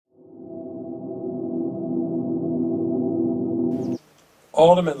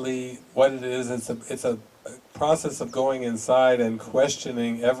ultimately what it is, it's a process of going inside and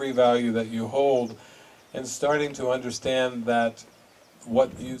questioning every value that you hold and starting to understand that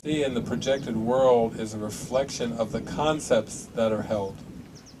what you see in the projected world is a reflection of the concepts that are held.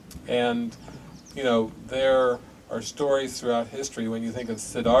 And, you know, there are stories throughout history, when you think of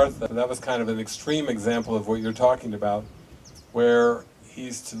Siddhartha, that was kind of an extreme example of what you're talking about, where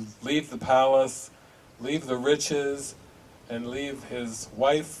he's to leave the palace, leave the riches, and leave his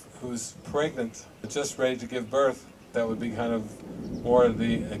wife who's pregnant, just ready to give birth. That would be kind of more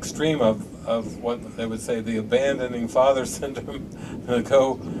the extreme of what they would say the abandoning father syndrome, to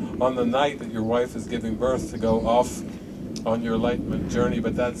go on the night that your wife is giving birth, to go off on your enlightenment journey,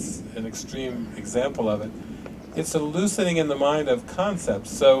 but that's an extreme example of it. It's a loosening in the mind of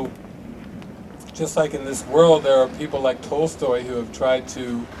concepts. So just like in this world, there are people like Tolstoy who have tried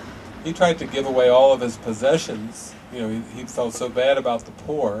to give away all of his possessions. You know, he felt so bad about the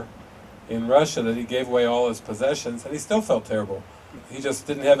poor in Russia that he gave away all his possessions, and he still felt terrible. He just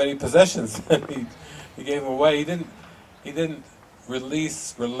didn't have any possessions, and he gave them away. He didn't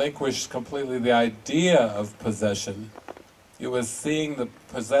relinquish completely the idea of possession. It was seeing the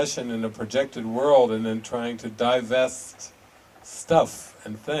possession in a projected world and then trying to divest stuff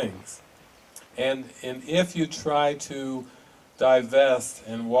and things. And if you try to divest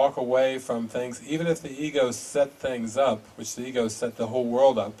and walk away from things, even if the ego set things up, which the ego set the whole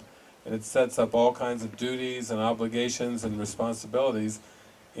world up, and it sets up all kinds of duties and obligations and responsibilities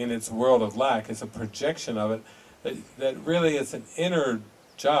in its world of lack, it's a projection of it, that really it's an inner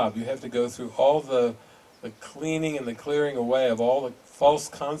job. You have to go through all the cleaning and the clearing away of all the false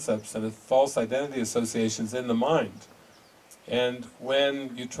concepts and the false identity associations in the mind. And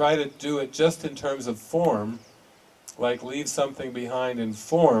when you try to do it just in terms of form, like leave something behind in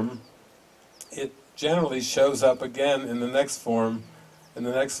form, it generally shows up again in the next form,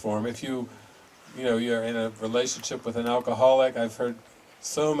 If you're in a relationship with an alcoholic, I've heard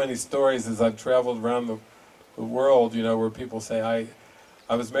so many stories as I've traveled around the world, where people say,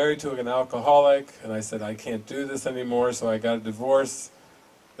 I was married to an alcoholic, and I said, I can't do this anymore, so I got a divorce.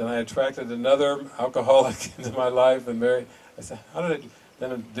 Then I attracted another alcoholic into my life and married. I said, how did I do?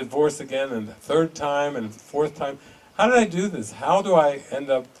 Then a divorce again, and a third time, and a fourth time. How did I do this? How do I end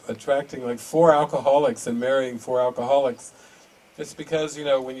up attracting like 4 alcoholics and marrying 4 alcoholics? It's because,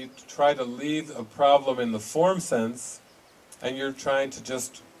 when you try to leave a problem in the form sense, and you're trying to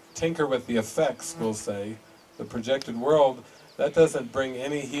just tinker with the effects, we'll say, the projected world, that doesn't bring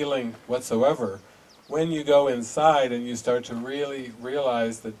any healing whatsoever. When you go inside and you start to really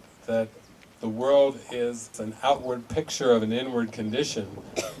realize that the world is an outward picture of an inward condition,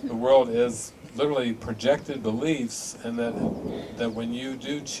 the world is literally projected beliefs, and that when you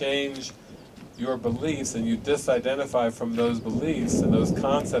do change your beliefs and you disidentify from those beliefs and those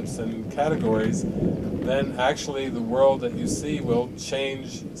concepts and categories, then actually the world that you see will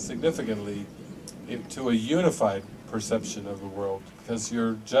change significantly to a unified perception of the world, because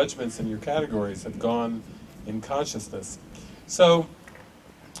your judgments and your categories have gone in consciousness. So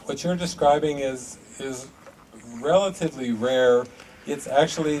what you're describing is relatively rare. It's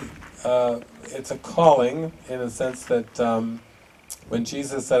actually it's a calling, in a sense that when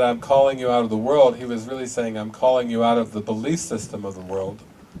Jesus said, I'm calling you out of the world, he was really saying, I'm calling you out of the belief system of the world.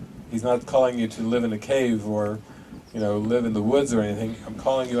 He's not calling you to live in a cave or live in the woods or anything. I'm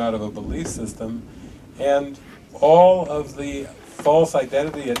calling you out of a belief system. And all of the false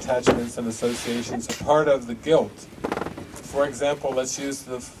identity attachments and associations are part of the guilt. For example, let's use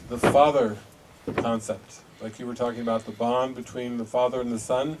the father concept. Like you were talking about the bond between the father and the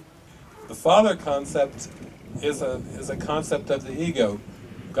son. The father concept is a concept of the ego.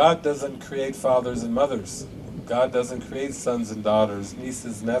 God doesn't create fathers and mothers. God doesn't create sons and daughters,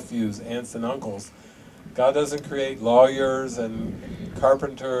 nieces, nephews, aunts and uncles. God doesn't create lawyers and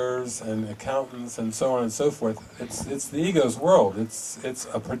carpenters and accountants and so on and so forth. It's the ego's world. It's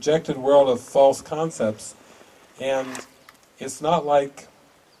a projected world of false concepts, and it's not like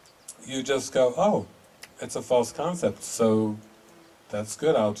you just go, oh, it's a false concept, so that's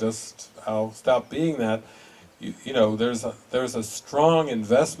good, I'll stop being that. There's a strong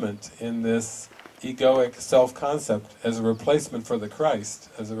investment in this egoic self-concept as a replacement for the Christ,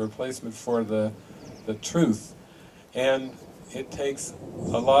 as a replacement for the truth. And it takes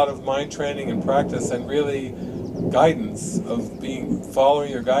a lot of mind training and practice and really guidance of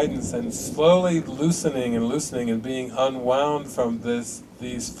following your guidance and slowly loosening and being unwound from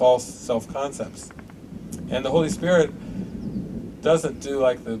these false self-concepts. And the Holy Spirit doesn't do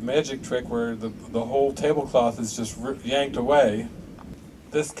like the magic trick where the whole tablecloth is just yanked away.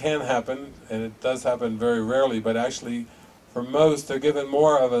 This can happen, and it does happen very rarely, but actually for most, they're given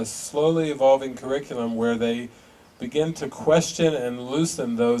more of a slowly evolving curriculum where they begin to question and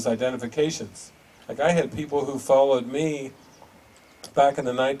loosen those identifications. Like I had people who followed me back in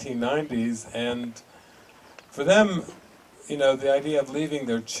the 1990s, and for them, you know, the idea of leaving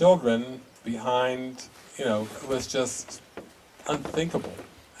their children behind, you know, was just unthinkable,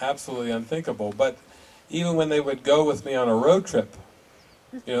 absolutely unthinkable. But even when they would go with me on a road trip,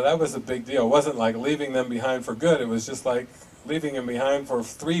 you know, that was a big deal. It wasn't like leaving them behind for good, it was just like leaving them behind for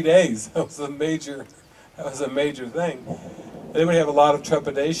 3 days. That was a major thing. They would have a lot of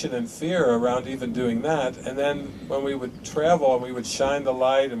trepidation and fear around even doing that, and then when we would travel and we would shine the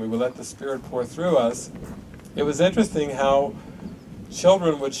light and we would let the Spirit pour through us, it was interesting how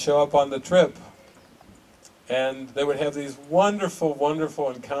children would show up on the trip and they would have these wonderful, wonderful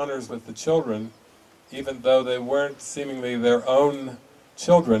encounters with the children, even though they weren't seemingly their own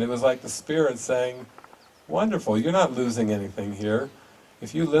children. It was like the Spirit saying, wonderful, you're not losing anything here.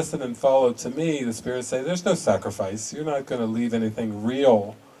 If you listen and follow to me, the Spirit say, there's no sacrifice. You're not going to leave anything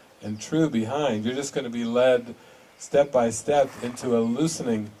real and true behind. You're just going to be led step by step into a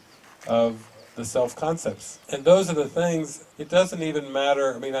loosening of the self-concepts. And those are the things, it doesn't even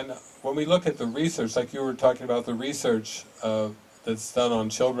matter, I mean, when we look at the research, like you were talking about the research that's done on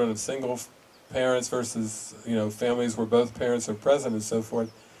children of single parents versus, you know, families where both parents are present and so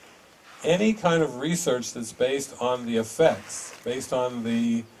forth, any kind of research that's based on the effects, based on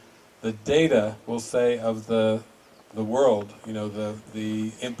the data, we'll say, of the world, you know,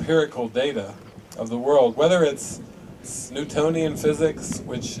 the empirical data of the world, whether it's Newtonian physics,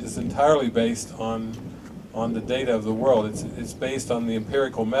 which is entirely based on the data of the world, it's based on the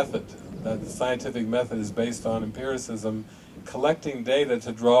empirical method. That the scientific method is based on empiricism, collecting data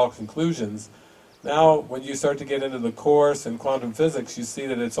to draw conclusions. Now, when you start to get into the course in quantum physics, you see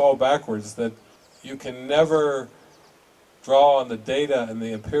that it's all backwards, that you can never draw on the data and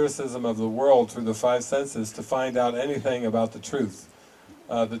the empiricism of the world through the five senses to find out anything about the truth.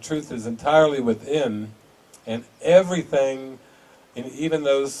 The truth is entirely within, and everything, in even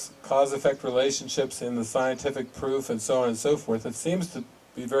those cause-effect relationships in the scientific proof and so on and so forth, it seems to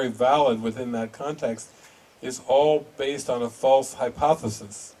be very valid within that context, is all based on a false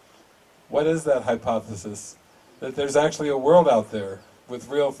hypothesis. What is that hypothesis? That there's actually a world out there with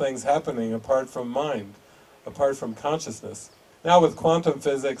real things happening apart from mind, apart from consciousness. Now with quantum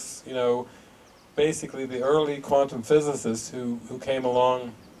physics, you know, basically the early quantum physicists who came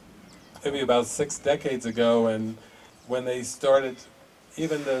along maybe about 6 decades ago, and when they started,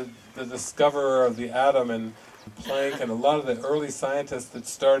 even the discoverer of the atom and Planck and a lot of the early scientists that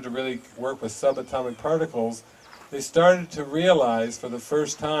started to really work with subatomic particles, they started to realize for the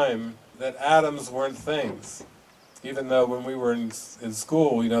first time that atoms weren't things. Even though when we were in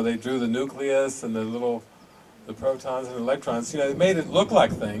school, you know, they drew the nucleus and the protons and electrons, you know, they made it look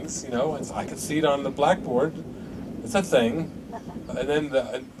like things, you know, and I could see it on the blackboard, it's a thing. And then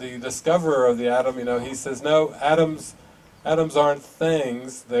the discoverer of the atom, you know, he says, no, atoms aren't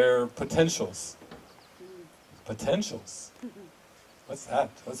things, they're potentials. Potentials? What's that?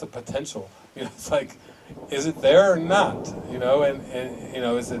 What's a potential? You know, it's like, is it there or not? You know, and you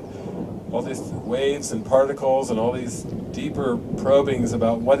know, is it all these waves and particles and all these deeper probings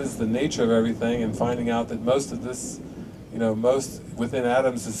about what is the nature of everything, and finding out that most of this, you know, most within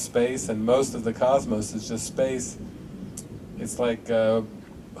atoms is space, and most of the cosmos is just space. It's like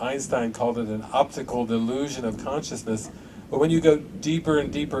Einstein called it an optical delusion of consciousness. But when you go deeper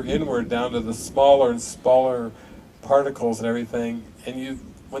and deeper inward down to the smaller and smaller particles and everything, and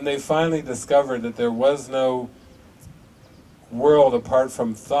when they finally discovered that there was no world apart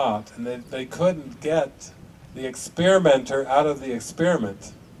from thought, and they couldn't get the experimenter out of the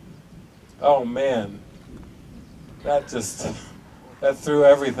experiment, oh man, that threw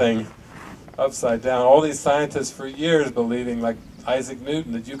everything upside down. All these scientists for years believing, like Isaac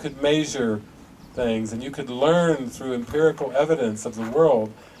Newton, that you could measure things and you could learn through empirical evidence of the world.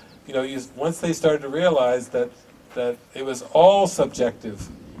 You know, once they started to realize that it was all subjective,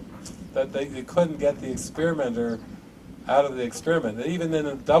 that they couldn't get the experimenter out of the experiment. That even in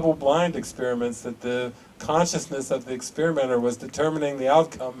the double-blind experiments, that the consciousness of the experimenter was determining the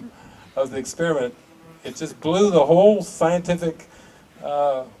outcome of the experiment, it just blew the whole scientific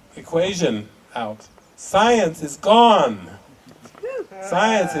equation out. Science is gone.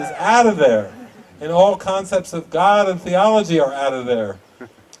 Science is out of there. And all concepts of God and theology are out of there.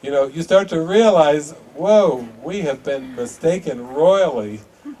 You know, you start to realize, whoa, we have been mistaken royally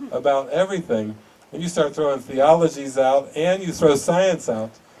about everything. And you start throwing theologies out, and you throw science out,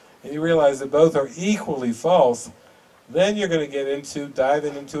 and you realize that both are equally false, then you're going to get into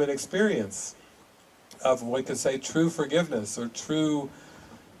diving into an experience. of we could say true forgiveness, or true,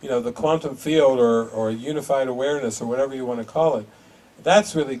 the quantum field, or unified awareness, or whatever you want to call it,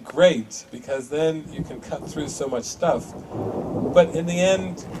 that's really great, because then you can cut through so much stuff. But in the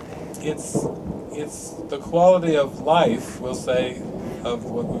end, it's the quality of life, we'll say, of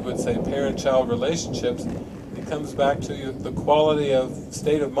what we would say parent-child relationships. It comes back to the quality of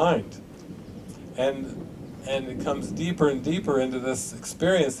state of mind. And it comes deeper and deeper into this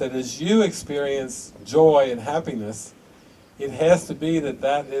experience that as you experience joy and happiness, it has to be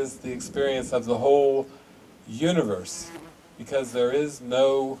that is the experience of the whole universe. Because there is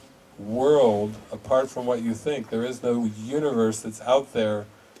no world apart from what you think. There is no universe that's out there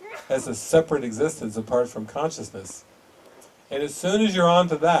as a separate existence apart from consciousness. And as soon as you're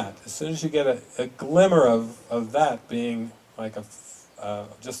onto that, as soon as you get a glimmer of that being like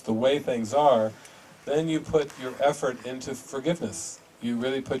just the way things are, then you put your effort into forgiveness. You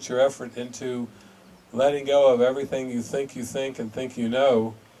really put your effort into letting go of everything you think and think you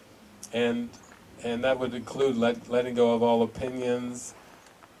know, and that would include letting go of all opinions.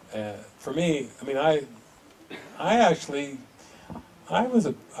 For me, I was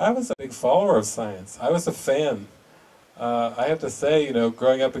a big follower of science. I was a fan. I have to say,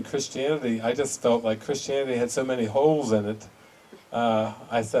 growing up in Christianity, I just felt like Christianity had so many holes in it.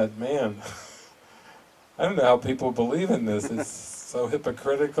 I said, man, I don't know how people believe in this. It's so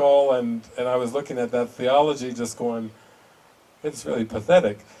hypocritical, and I was looking at that theology just going, it's really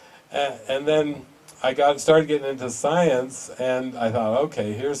pathetic. And then I started getting into science, and I thought,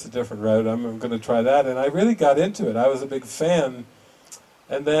 okay, here's a different road, I'm going to try that, and I really got into it. I was a big fan,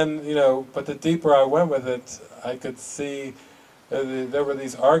 and then, but the deeper I went with it, I could see there were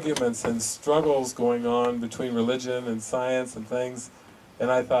these arguments and struggles going on between religion and science and things, and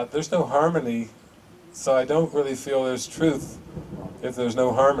I thought, there's no harmony, so I don't really feel there's truth if there's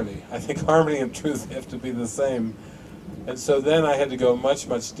no harmony. I think harmony and truth have to be the same. And so then I had to go much,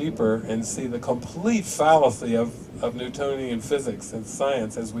 much deeper and see the complete fallacy of Newtonian physics and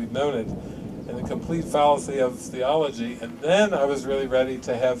science as we've known it, and the complete fallacy of theology, and then I was really ready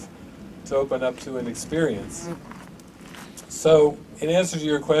to open up to an experience. So, in answer to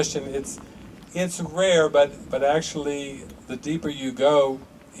your question, it's rare, but actually the deeper you go,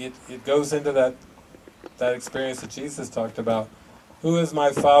 it goes into that experience that Jesus talked about. Who is my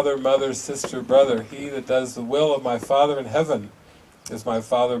father, mother, sister, brother? He that does the will of my Father in heaven is my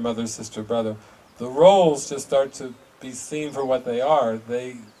father, mother, sister, brother. The roles just start to be seen for what they are.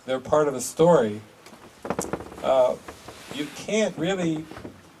 They're part of a story. You can't really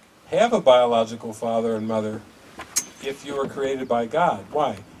have a biological father and mother if you were created by God.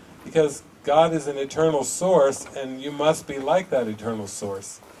 Why? Because God is an eternal source, and you must be like that eternal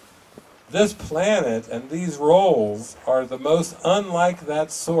source. This planet and these roles are the most unlike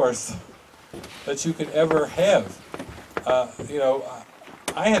that source that you could ever have.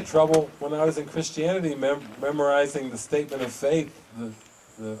 I had trouble when I was in Christianity memorizing the statement of faith, I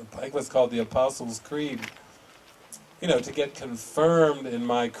think what's called the Apostles' Creed. To get confirmed in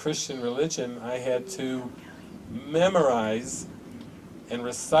my Christian religion, I had to memorize and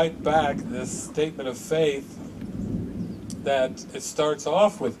recite back this statement of faith that it starts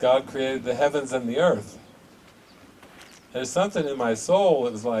off with God created the heavens and the earth. There's something in my soul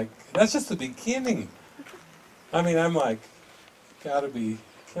that was like, that's just the beginning. I'm like, gotta be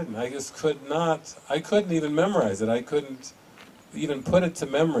kidding. I just I couldn't even memorize it. I couldn't even put it to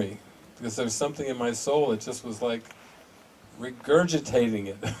memory, because there's something in my soul that just was like regurgitating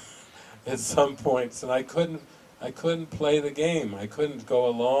it at some points, and I couldn't play the game. I couldn't go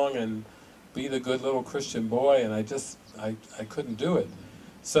along and be the good little Christian boy, and I couldn't do it.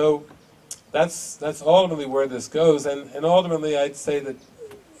 So that's ultimately where this goes, and ultimately I'd say that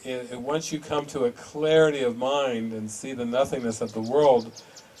once you come to a clarity of mind and see the nothingness of the world,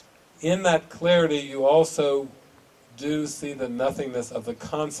 in that clarity you also do see the nothingness of the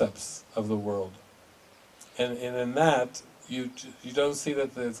concepts of the world. And in that, you don't see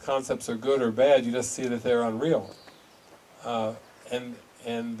that the concepts are good or bad, you just see that they're unreal.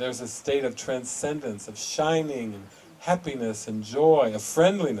 And there's a state of transcendence, of shining, and happiness, and joy, of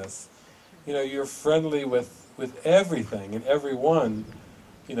friendliness. You're friendly with everything and everyone.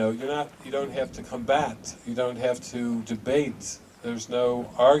 You don't have to combat, you don't have to debate, there's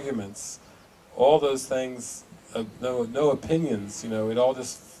no arguments. All those things, no opinions, it all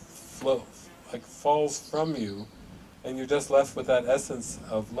just falls from you, and you're just left with that essence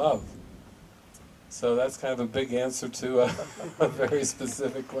of love. So that's kind of a big answer to a very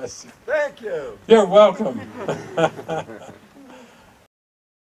specific question. Thank you. You're welcome.